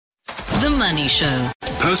The Money Show.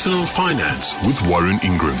 Personal Finance with Warren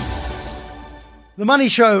Ingram. The Money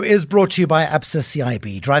Show is brought to you by ABSA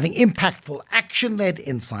CIB, driving impactful, action-led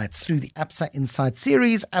insights through the ABSA Insight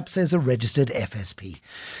series. ABSA is a registered FSP.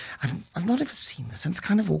 I've not ever seen this, and it's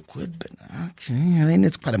kind of awkward, but okay. I mean,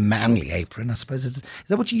 it's quite a manly apron, I suppose. Is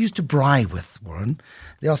that what you used to braai with, Warren?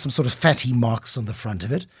 There are some sort of fatty marks on the front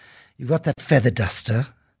of it. You've got that feather duster.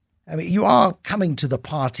 I mean, you are coming to the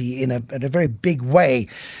party in a very big way.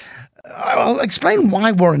 I'll explain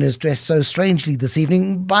why Warren is dressed so strangely this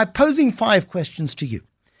evening by posing 5 questions to you.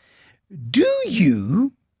 Do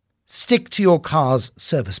you stick to your car's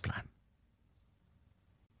service plan?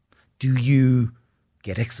 Do you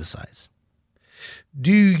get exercise?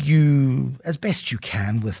 Do you, as best you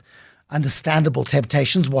can, with understandable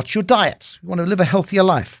temptations, watch your diet? You want to live a healthier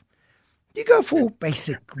life? Do you go for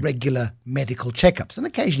basic, regular medical checkups and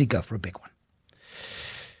occasionally go for a big one?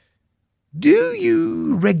 Do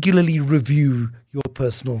you regularly review your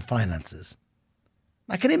personal finances?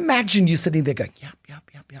 I can imagine you sitting there going, yep.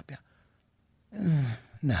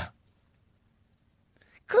 No.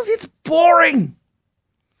 Because it's boring.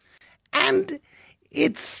 And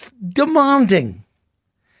it's demanding.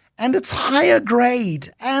 And it's higher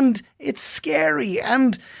grade. And it's scary.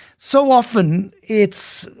 And so often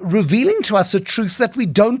it's revealing to us a truth that we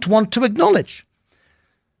don't want to acknowledge.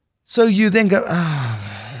 So you then go,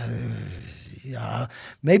 yeah,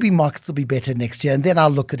 maybe markets will be better next year, and then I'll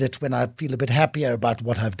look at it when I feel a bit happier about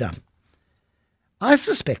what I've done. I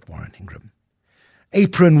suspect, Warren Ingram,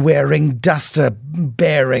 apron-wearing,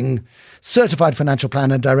 duster-bearing, certified financial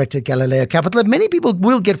planner and director at Galileo Capital, that many people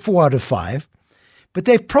will get 4 out of 5, but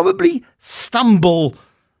they probably stumble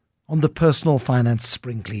on the personal finance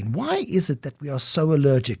spring clean. Why is it that we are so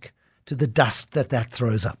allergic to the dust that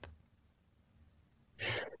throws up?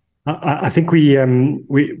 I think we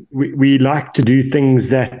like to do things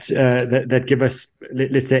that give us,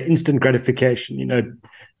 let's say, instant gratification. You know,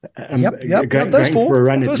 going for a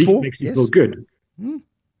run at least makes you feel good.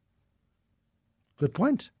 Good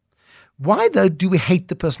point. Why though do we hate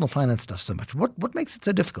the personal finance stuff so much? What makes it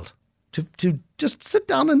so difficult to just sit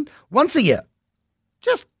down and once a year,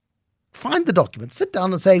 just find the document, sit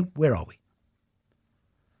down and say, where are we?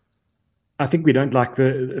 I think we don't like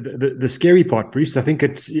the scary part, Bruce. I think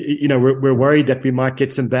it's, we're worried that we might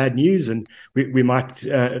get some bad news and we might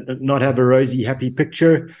not have a rosy, happy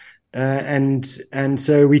picture. And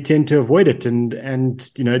so we tend to avoid it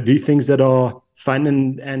and do things that are fun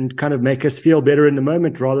and kind of make us feel better in the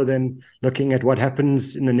moment rather than looking at what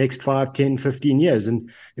happens in the next 5, 10, 15 years. And,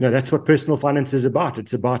 that's what personal finance is about.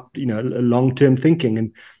 It's about, long-term thinking.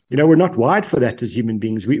 And, we're not wired for that as human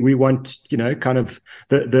beings. We want, kind of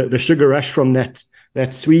the sugar rush from that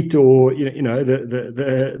sweet or,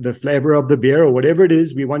 the flavor of the beer or whatever it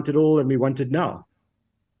is. We want it all and we want it now.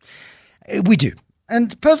 We do.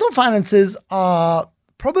 And personal finances are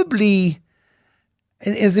probably,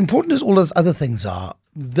 as important as all those other things are,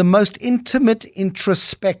 the most intimate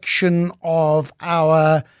introspection of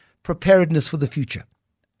our preparedness for the future.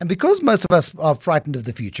 And because most of us are frightened of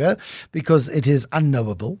the future, because it is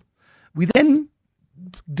unknowable, we then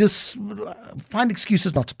find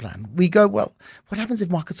excuses not to plan. We go, well, what happens if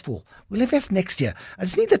markets fall? We'll invest next year. I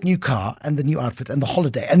just need that new car and the new outfit and the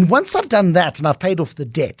holiday. And once I've done that and I've paid off the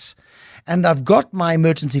debt and I've got my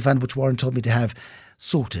emergency fund, which Warren told me to have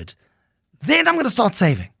sorted, then I'm going to start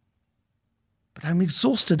saving. But I'm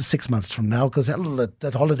exhausted 6 months from now because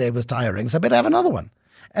that holiday was tiring, so I better have another one.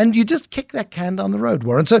 And you just kick that can down the road,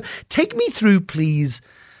 Warren. So take me through, please,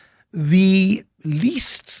 the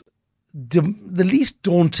least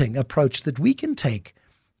daunting approach that we can take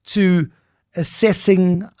to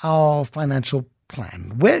assessing our financial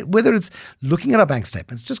plan, whether it's looking at our bank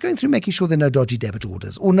statements, just going through making sure there are no dodgy debit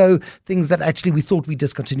orders or no things that actually we thought we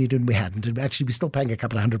discontinued and we hadn't, and actually we're still paying a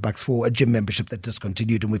couple of $100 for a gym membership that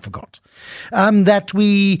discontinued and we forgot. That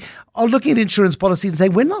we are looking at insurance policies and say,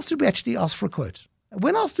 when last did we actually ask for a quote?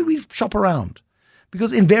 When else did we shop around?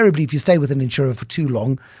 Because invariably, if you stay with an insurer for too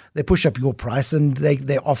long, they push up your price and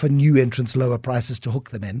they offer new entrants lower prices to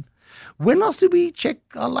hook them in. When last did we check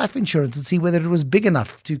our life insurance and see whether it was big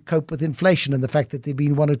enough to cope with inflation and the fact that there have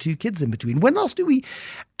been 1 or 2 kids in between? When last do we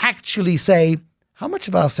actually say, how much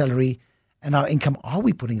of our salary and our income are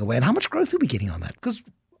we putting away and how much growth are we getting on that? Because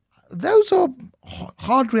those are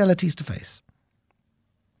hard realities to face.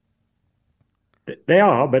 They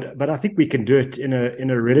are, but I think we can do it in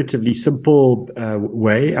a relatively simple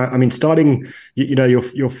way. I mean, starting,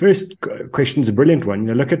 your first question is a brilliant one.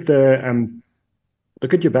 Look at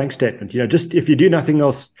your bank statement. Just if you do nothing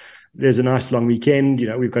else, there's a nice long weekend.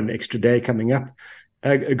 We've got an extra day coming up.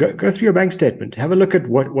 go through your bank statement. Have a look at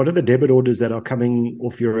what are the debit orders that are coming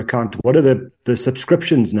off your account. What are the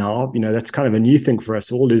subscriptions now? That's kind of a new thing for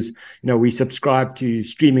us all. Is we subscribe to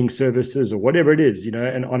streaming services or whatever it is.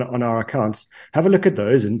 And on our accounts, have a look at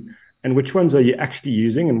those and which ones are you actually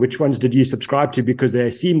using and which ones did you subscribe to because they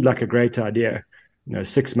seemed like a great idea,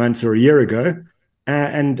 6 months or a year ago.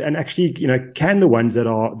 And actually, can the ones that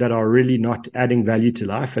are really not adding value to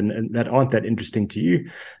life and that aren't that interesting to you,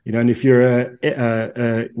 and if you're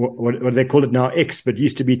what do they call it now, X, but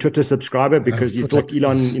used to be Twitter subscriber because you thought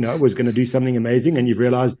Elon, was going to do something amazing and you've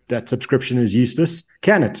realized that subscription is useless,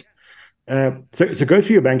 can it? So go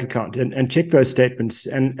through your bank account and check those statements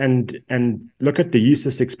and look at the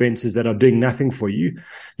useless expenses that are doing nothing for you.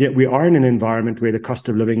 Yet we are in an environment where the cost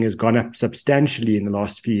of living has gone up substantially in the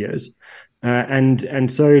last few years.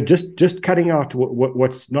 And so just cutting out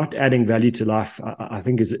what's not adding value to life, I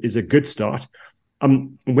think is a good start.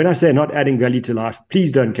 When I say not adding value to life,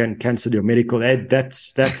 please don't cancel your medical aid.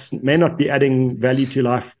 That's may not be adding value to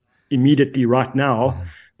life immediately right now,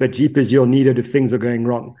 but jeepers, you'll need it if things are going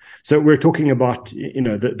wrong. So we're talking about,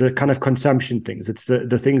 the kind of consumption things. It's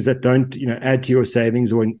the things that don't, add to your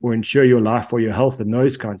savings or ensure your life or your health and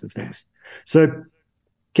those kinds of things. So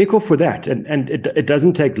kick off with that. And it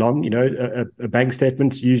doesn't take long. A bank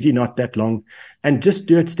statement's usually not that long, and just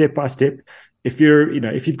do it step by step. If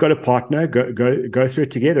you've got a partner, go through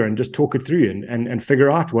it together and just talk it through and figure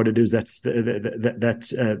out what it is that's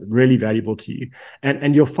really valuable to you.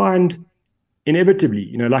 And you'll find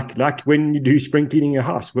inevitably, like when you do spring cleaning your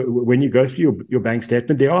house, when you go through your bank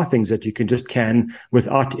statement, there are things that you can just can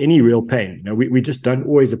without any real pain. We just don't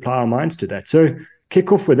always apply our minds to that. So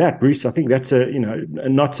kick off with that, Bruce. I think that's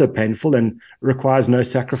not so painful and requires no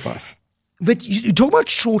sacrifice. But you talk about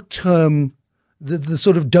short-term, the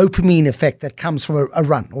sort of dopamine effect that comes from a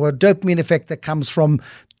run, or a dopamine effect that comes from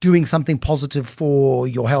doing something positive for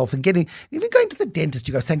your health and even going to the dentist,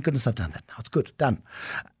 you go, thank goodness I've done that. Now it's good, done.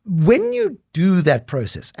 When you do that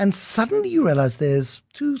process and suddenly you realize there's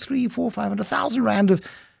 2, 3, 4, 500, 1,000 rand of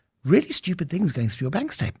really stupid things going through your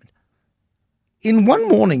bank statement. In one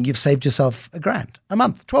morning, you've saved yourself $1,000 a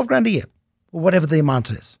month, 12 grand a year, or whatever the amount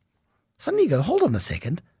is. Suddenly you go, hold on a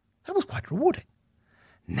second, that was quite rewarding.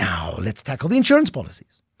 Now let's tackle the insurance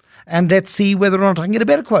policies and let's see whether or not I can get a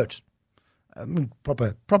better quote.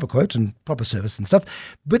 Proper quote and proper service and stuff.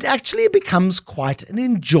 But actually it becomes quite an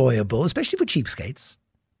enjoyable, especially for cheapskates,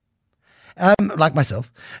 like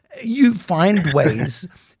myself, you find ways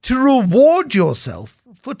to reward yourself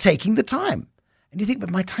for taking the time. And you think,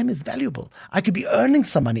 but my time is valuable. I could be earning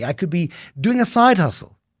some money. I could be doing a side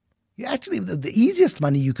hustle. You actually, the easiest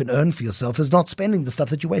money you can earn for yourself is not spending the stuff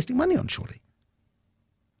that you're wasting money on, surely.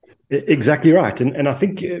 Exactly right. And I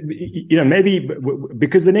think, maybe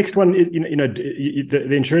because the next one,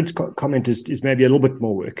 the insurance comment is maybe a little bit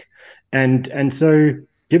more work. And so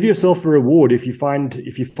give yourself a reward if you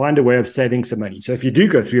find a way of saving some money. So if you do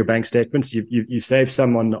go through your bank statements, you save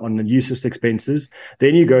some on the useless expenses,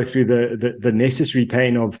 then you go through the necessary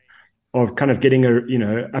pain of kind of getting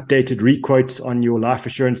updated requotes on your life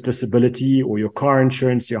assurance, disability, or your car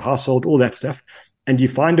insurance, your household, all that stuff. And you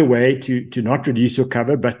find a way to not reduce your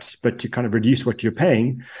cover, but to kind of reduce what you're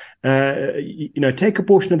paying. Take a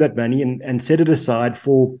portion of that money and set it aside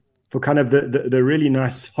for kind of the really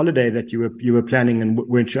nice holiday that you were planning and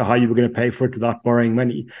weren't sure how you were going to pay for it without borrowing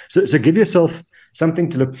money. So give yourself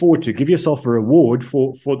something to look forward to. Give yourself a reward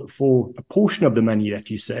for a portion of the money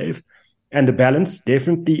that you save. And the balance,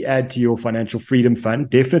 definitely add to your financial freedom fund,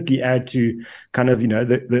 definitely add to kind of,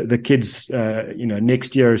 the kids,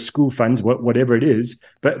 next year's school funds, whatever it is.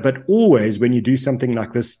 But always when you do something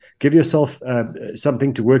like this, give yourself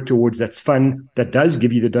something to work towards that's fun, that does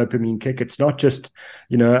give you the dopamine kick. It's not just,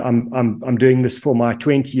 I'm doing this for my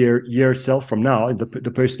 20-year self from now, the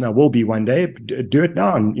person I will be one day. Do it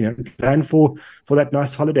now and, plan for that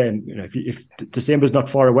nice holiday. And, if December's not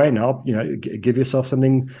far away now, give yourself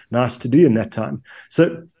something nice to do in that time.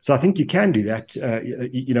 So I think you can do that,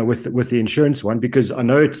 with the insurance one, because I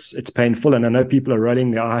know it's painful, and I know people are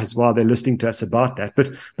rolling their eyes while they're listening to us about that.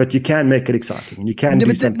 But you can make it exciting, and you can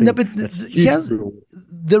do something. Here's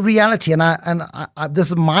the reality, and I this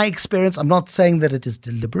is my experience. I'm not saying that it is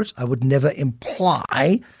deliberate. I would never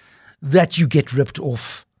imply that you get ripped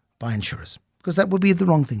off by insurers, because that would be the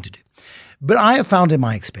wrong thing to do. But I have found in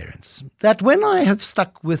my experience that when I have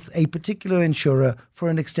stuck with a particular insurer for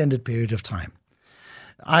an extended period of time,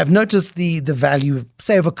 I've noticed the value,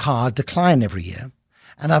 say, of a car decline every year,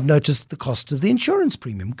 and I've noticed the cost of the insurance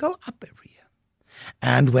premium go up every year.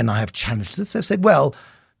 And when I have challenged this, I've said, well,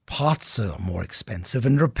 parts are more expensive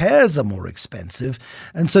and repairs are more expensive.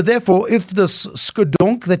 And so therefore, if this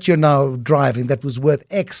Skodonk that you're now driving that was worth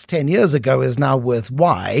X 10 years ago is now worth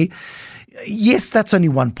Y, yes, that's only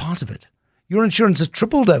one part of it. Your insurance has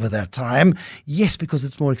tripled over that time. Yes, because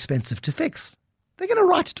it's more expensive to fix. They're going to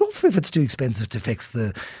write it off if it's too expensive to fix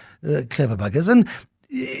the clever buggers. And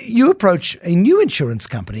you approach a new insurance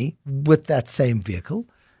company with that same vehicle,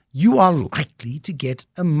 you are likely to get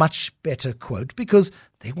a much better quote because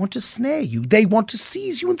they want to snare you. They want to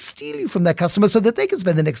seize you and steal you from their customers so that they can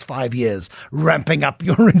spend the next 5 years ramping up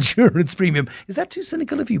your insurance premium. Is that too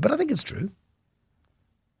cynical of you? But I think it's true.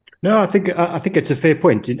 No, I think it's a fair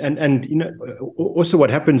point. And also what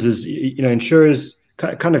happens is, insurers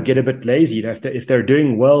kind of get a bit lazy. If they're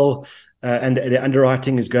doing well and their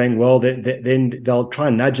underwriting is going well, then they'll try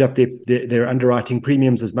and nudge up their underwriting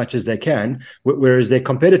premiums as much as they can. Whereas their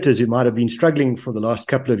competitors who might have been struggling for the last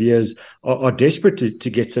couple of years are desperate to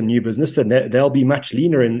get some new business, and they'll be much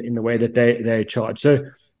leaner in the way that they charge. So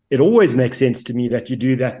it always makes sense to me that you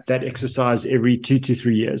do that exercise every 2 to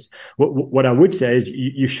 3 years. What I would say is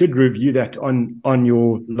you should review that on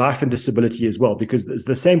your life and disability as well, because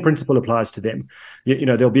the same principle applies to them.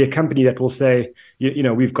 There'll be a company that will say,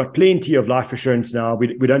 we've got plenty of life assurance now.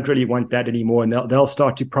 We don't really want that anymore. And they'll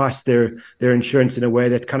start to price their insurance in a way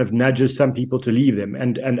that kind of nudges some people to leave them,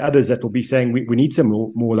 and others that will be saying we need some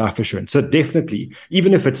more life assurance. So definitely,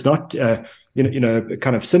 even if it's not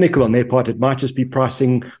kind of cynical on their part, it might just be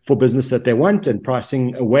pricing for business that they want and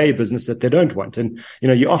pricing away business that they don't want. And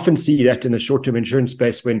you often see that in the short-term insurance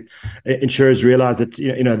space when insurers realize that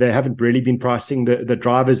they haven't really been pricing the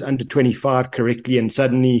drivers under 25 correctly, and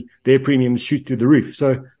suddenly their premiums shoot through the roof.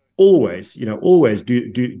 So always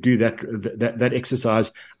do that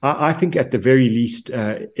exercise. I think at the very least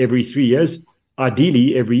every 3 years.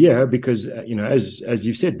 Ideally every year, because as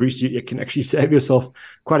you said, Bruce, you can actually save yourself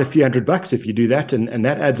quite a few $100 if you do that, and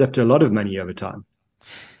that adds up to a lot of money over time.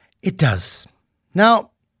 It does.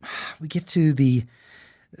 Now we get to the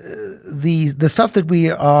stuff that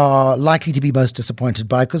we are likely to be most disappointed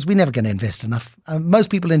by, because we're never going to invest enough.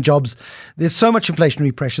 Most people in jobs, there's so much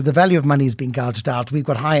inflationary pressure. The value of money is being gouged out. We've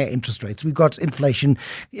got higher interest rates. We've got inflation.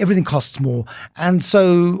 Everything costs more. And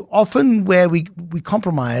so often where we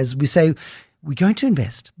compromise, we say, we're going to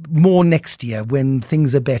invest more next year when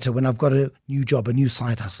things are better, when I've got a new job, a new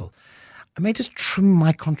side hustle. I may just trim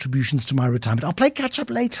my contributions to my retirement. I'll play catch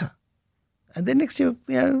up later. And then next year,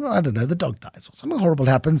 I don't know, the dog dies or something horrible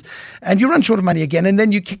happens and you run short of money again, and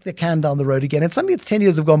then you kick the can down the road again, and suddenly it's 10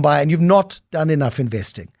 years have gone by and you've not done enough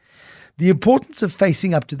investing. The importance of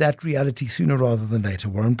facing up to that reality sooner rather than later.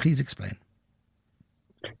 Warren, please explain.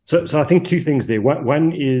 So I think two things there.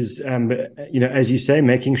 One is, as you say,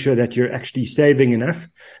 making sure that you're actually saving enough,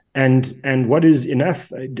 and what is enough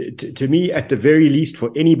to me, at the very least,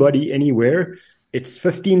 for anybody anywhere, it's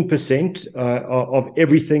 15% of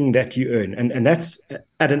everything that you earn, and that's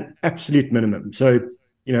at an absolute minimum. So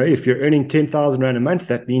if you're earning 10,000 Rand a month,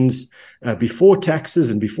 that means before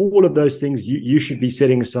taxes and before all of those things, you should be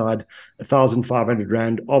setting aside 1,500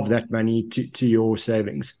 Rand of that money to your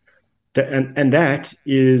savings. And that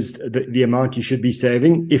is the amount you should be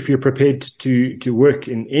saving if you're prepared to work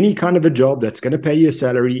in any kind of a job that's going to pay you a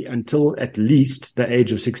salary until at least the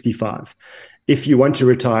age of 65. If you want to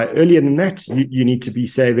retire earlier than that, you need to be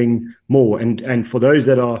saving more. And for those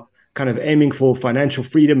that are kind of aiming for financial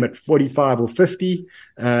freedom at 45 or 50,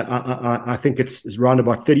 I think it's around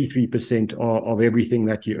about 33% of everything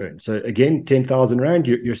that you earn. So again, 10,000 Rand,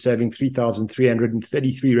 you're saving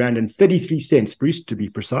 3,333 Rand and 33 cents, Bruce, to be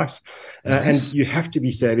precise. Nice. And you have to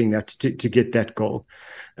be saving that to get that goal.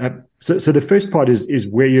 So the first part is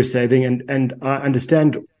where you're saving, and I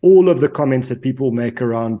understand all of the comments that people make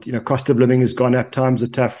around, cost of living has gone up, times are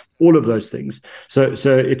tough, all of those things. So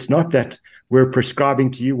it's not that we're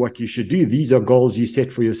prescribing to you what you should do. These are goals you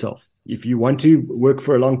set for yourself. If you want to work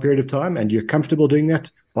for a long period of time and you're comfortable doing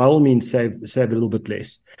that, by all means, save a little bit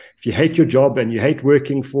less. If you hate your job and you hate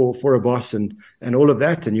working for a boss and all of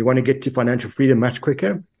that, and you want to get to financial freedom much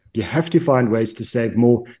quicker, you have to find ways to save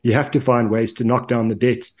more. You have to find ways to knock down the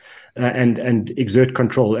debt and exert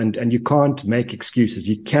control. And you can't make excuses.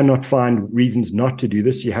 You cannot find reasons not to do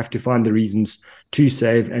this. You have to find the reasons to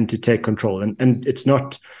save and to take control. And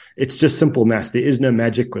it's just simple maths. There is no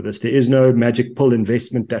magic with this. There is no magic pill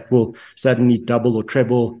investment that will suddenly double or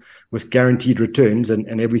treble with guaranteed returns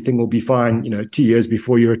and everything will be fine, 2 years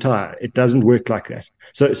before you retire. It doesn't work like that.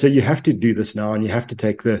 So you have to do this now, and you have to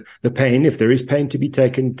take the pain. If there is pain to be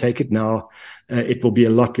taken, take it now. It will be a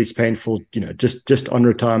lot less painful, just on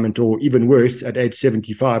retirement, or even worse at age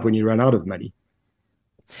 75 when you run out of money.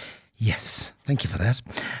 Yes, thank you for that.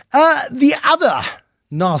 The other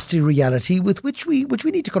nasty reality with which we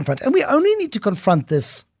need to confront. And we only need to confront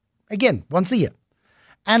this, again, once a year.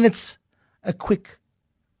 And it's a quick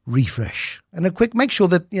refresh and a quick make sure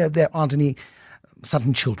that there aren't any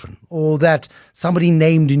sudden children, or that somebody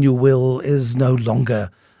named in your will is no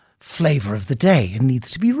longer flavor of the day and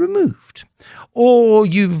needs to be removed. Or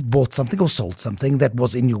you've bought something or sold something that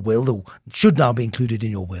was in your will or should now be included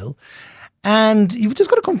in your will. And you've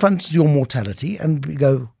just got to confront your mortality and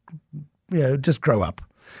go, just grow up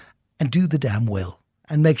and do the damn will.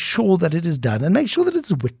 And make sure that it is done, and make sure that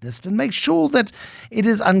it's witnessed, and make sure that it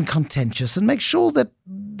is uncontentious, and make sure that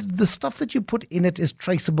the stuff that you put in it is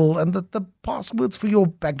traceable, and that the passwords for your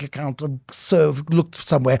bank account are looked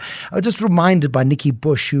somewhere. I was just reminded by Nikki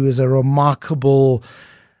Bush, who is a remarkable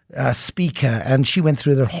speaker, and she went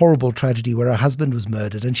through that horrible tragedy where her husband was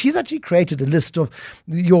murdered, and she's actually created a list of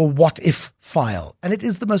your what if file, and it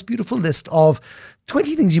is the most beautiful list of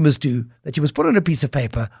 20 things you must do that you must put on a piece of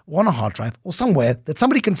paper or on a hard drive or somewhere that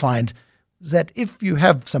somebody can find, that if you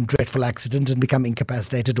have some dreadful accident and become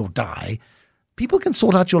incapacitated or die, people can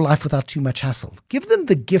sort out your life without too much hassle. Give them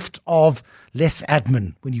the gift of less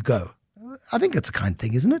admin when you go. I think it's a kind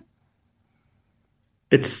thing, isn't it?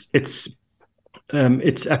 It's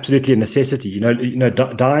absolutely a necessity.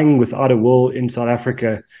 Dying without a will in South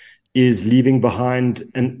Africa is leaving behind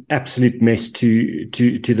an absolute mess to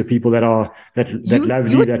the people that love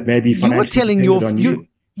you, that maybe financially dependent on you.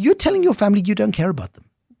 You're telling your family you don't care about them.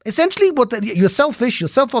 Essentially, you're selfish, you're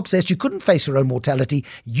self-obsessed, you couldn't face your own mortality,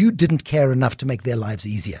 you didn't care enough to make their lives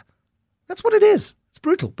easier. That's what it is. It's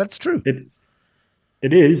brutal, but it's true.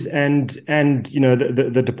 It is, and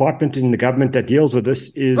the department in the government that deals with this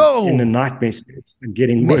is in a nightmare state and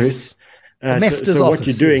getting worse. So what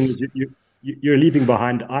you're doing is you're leaving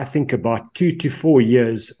behind, I think, about 2 to 4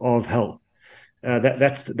 years of hell.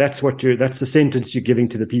 That's the sentence you're giving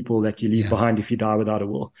to the people that you leave behind if you die without a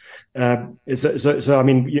will. So I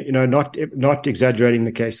mean, not exaggerating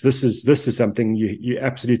the case. This is something you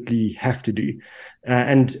absolutely have to do.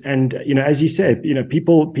 And as you said,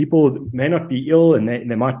 people may not be ill and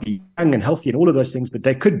they might be young and healthy and all of those things, but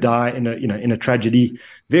they could die in a tragedy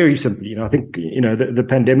very simply. I think the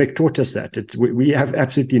pandemic taught us that we have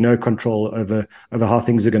absolutely no control over how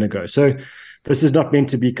things are going to go. So this is not meant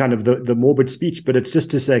to be kind of the morbid speech, but it's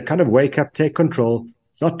just to say, kind of wake up, take control.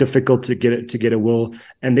 It's not difficult to get a will.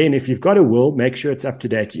 And then if you've got a will, make sure it's up to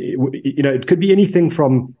date. It could be anything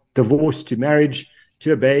from divorce to marriage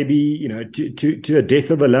to a baby, to a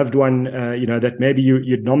death of a loved one, that maybe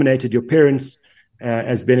you'd nominated your parents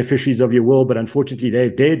as beneficiaries of your will, but unfortunately they're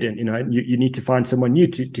dead, and you need to find someone new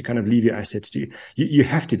to kind of leave your assets to. You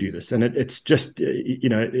have to do this, and it's just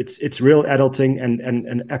it's real adulting and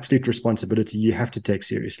an absolute responsibility you have to take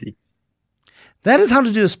seriously. That is how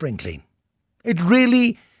to do a spring clean. It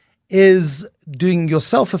really is doing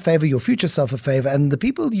yourself a favor, your future self a favor, and the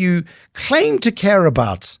people you claim to care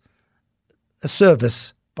about a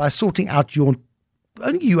service by sorting out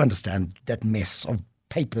only you understand that mess of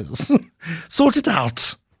papers. Sort it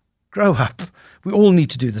out. Grow up. We all need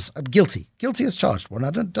to do this. I'm guilty. Guilty as charged,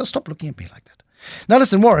 Warren. Don't stop looking at me like that. Now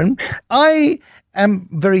listen, Warren, I am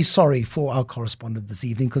very sorry for our correspondent this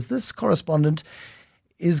evening, because this correspondent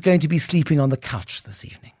is going to be sleeping on the couch this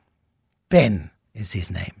evening. Ben is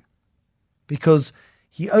his name, because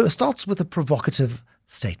he starts with a provocative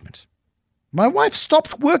statement. My wife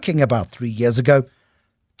stopped working about 3 years ago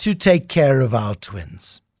to take care of our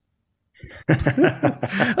twins.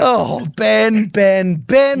 Oh, Ben,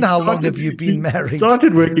 how long have you been married?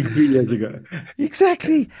 Started working 3 years ago.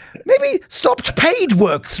 Exactly. Maybe stopped paid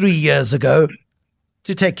work 3 years ago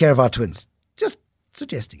to take care of our twins. Just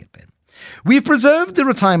suggesting it, Ben. We've preserved the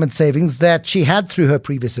retirement savings that she had through her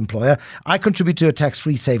previous employer. I contribute to a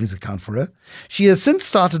tax-free savings account for her. She has since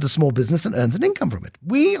started a small business and earns an income from it.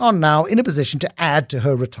 We are now in a position to add to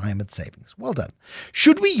her retirement savings. Well done.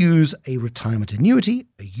 Should we use a retirement annuity,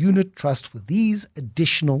 a unit trust for these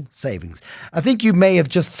additional savings? I think you may have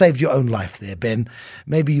just saved your own life there, Ben.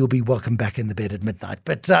 Maybe you'll be welcome back in the bed at midnight.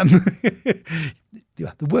 But the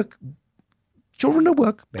work... Children are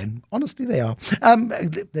work, Ben. Honestly, they are.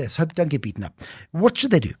 Let's hope don't get beaten up. What should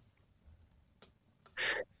they do?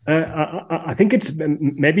 I think it's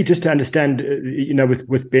maybe just to understand,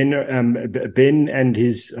 with Ben and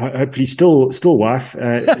his hopefully still wife,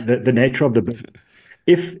 the nature of the business.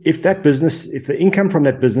 If that business, if the income from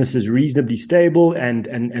that business is reasonably stable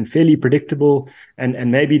and fairly predictable,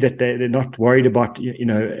 and maybe that they're not worried about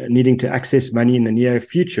needing to access money in the near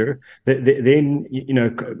future, then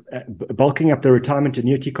bulking up the retirement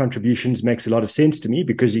annuity contributions makes a lot of sense to me,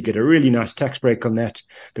 because you get a really nice tax break on that.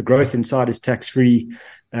 The growth inside is tax free.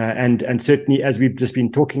 And certainly, as we've just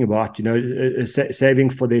been talking about, saving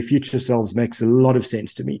for their future selves makes a lot of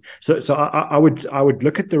sense to me. So I would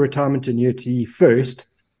look at the retirement annuity first.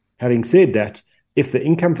 Having said that, if the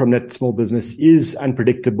income from that small business is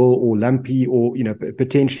unpredictable or lumpy, or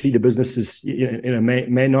potentially the businesses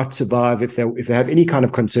may not survive if they have any kind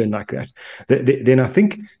of concern like that, then I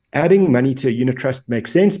think adding money to a unit trust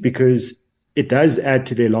makes sense, because it does add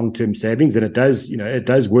to their long-term savings, and it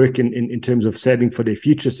does work in terms of saving for their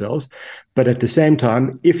future selves. But at the same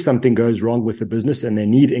time, if something goes wrong with the business and they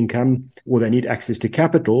need income or they need access to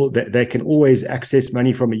capital, they can always access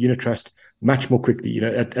money from a unit trust much more quickly.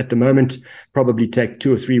 At the moment, probably take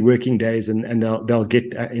 2 or 3 working days, and they'll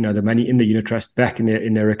get the money in the unit trust back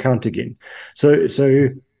in their account again. So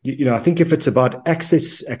I think if it's about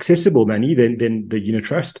accessible money, then the unit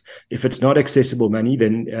trust. If it's not accessible money,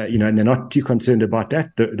 then and they're not too concerned about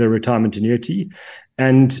that, the retirement annuity.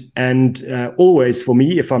 And always, for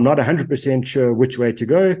me, if I'm not 100% sure which way to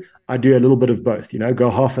go, I do a little bit of both. Go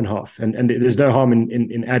half and half. And there's no harm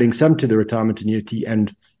in adding some to the retirement annuity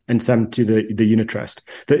and some to the unit trust.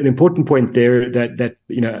 The important point there that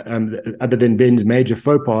other than Ben's major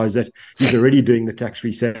faux pas, is that he's already doing the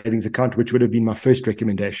tax-free savings account, which would have been my first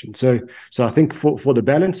recommendation. So I think for the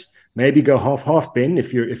balance, maybe go half, Ben,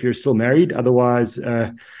 if you're still married. Otherwise,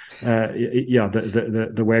 the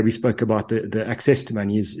way we spoke about the access to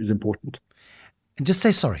money is important. And just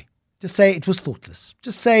say sorry. Just say it was thoughtless.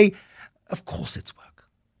 Just say, of course it's work.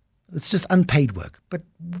 It's just unpaid work, but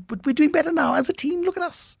we're doing better now as a team. Look at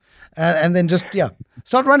us. And then just,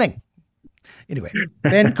 start running. Anyway,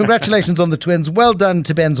 Ben, congratulations on the twins. Well done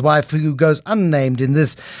to Ben's wife, who goes unnamed in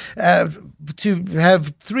this. To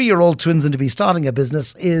have 3-year-old twins and to be starting a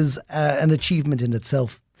business is an achievement in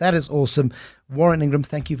itself. That is awesome. Warren Ingram,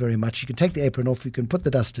 thank you very much. You can take the apron off. You can put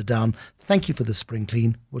the duster down. Thank you for the spring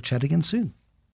clean. We'll chat again soon.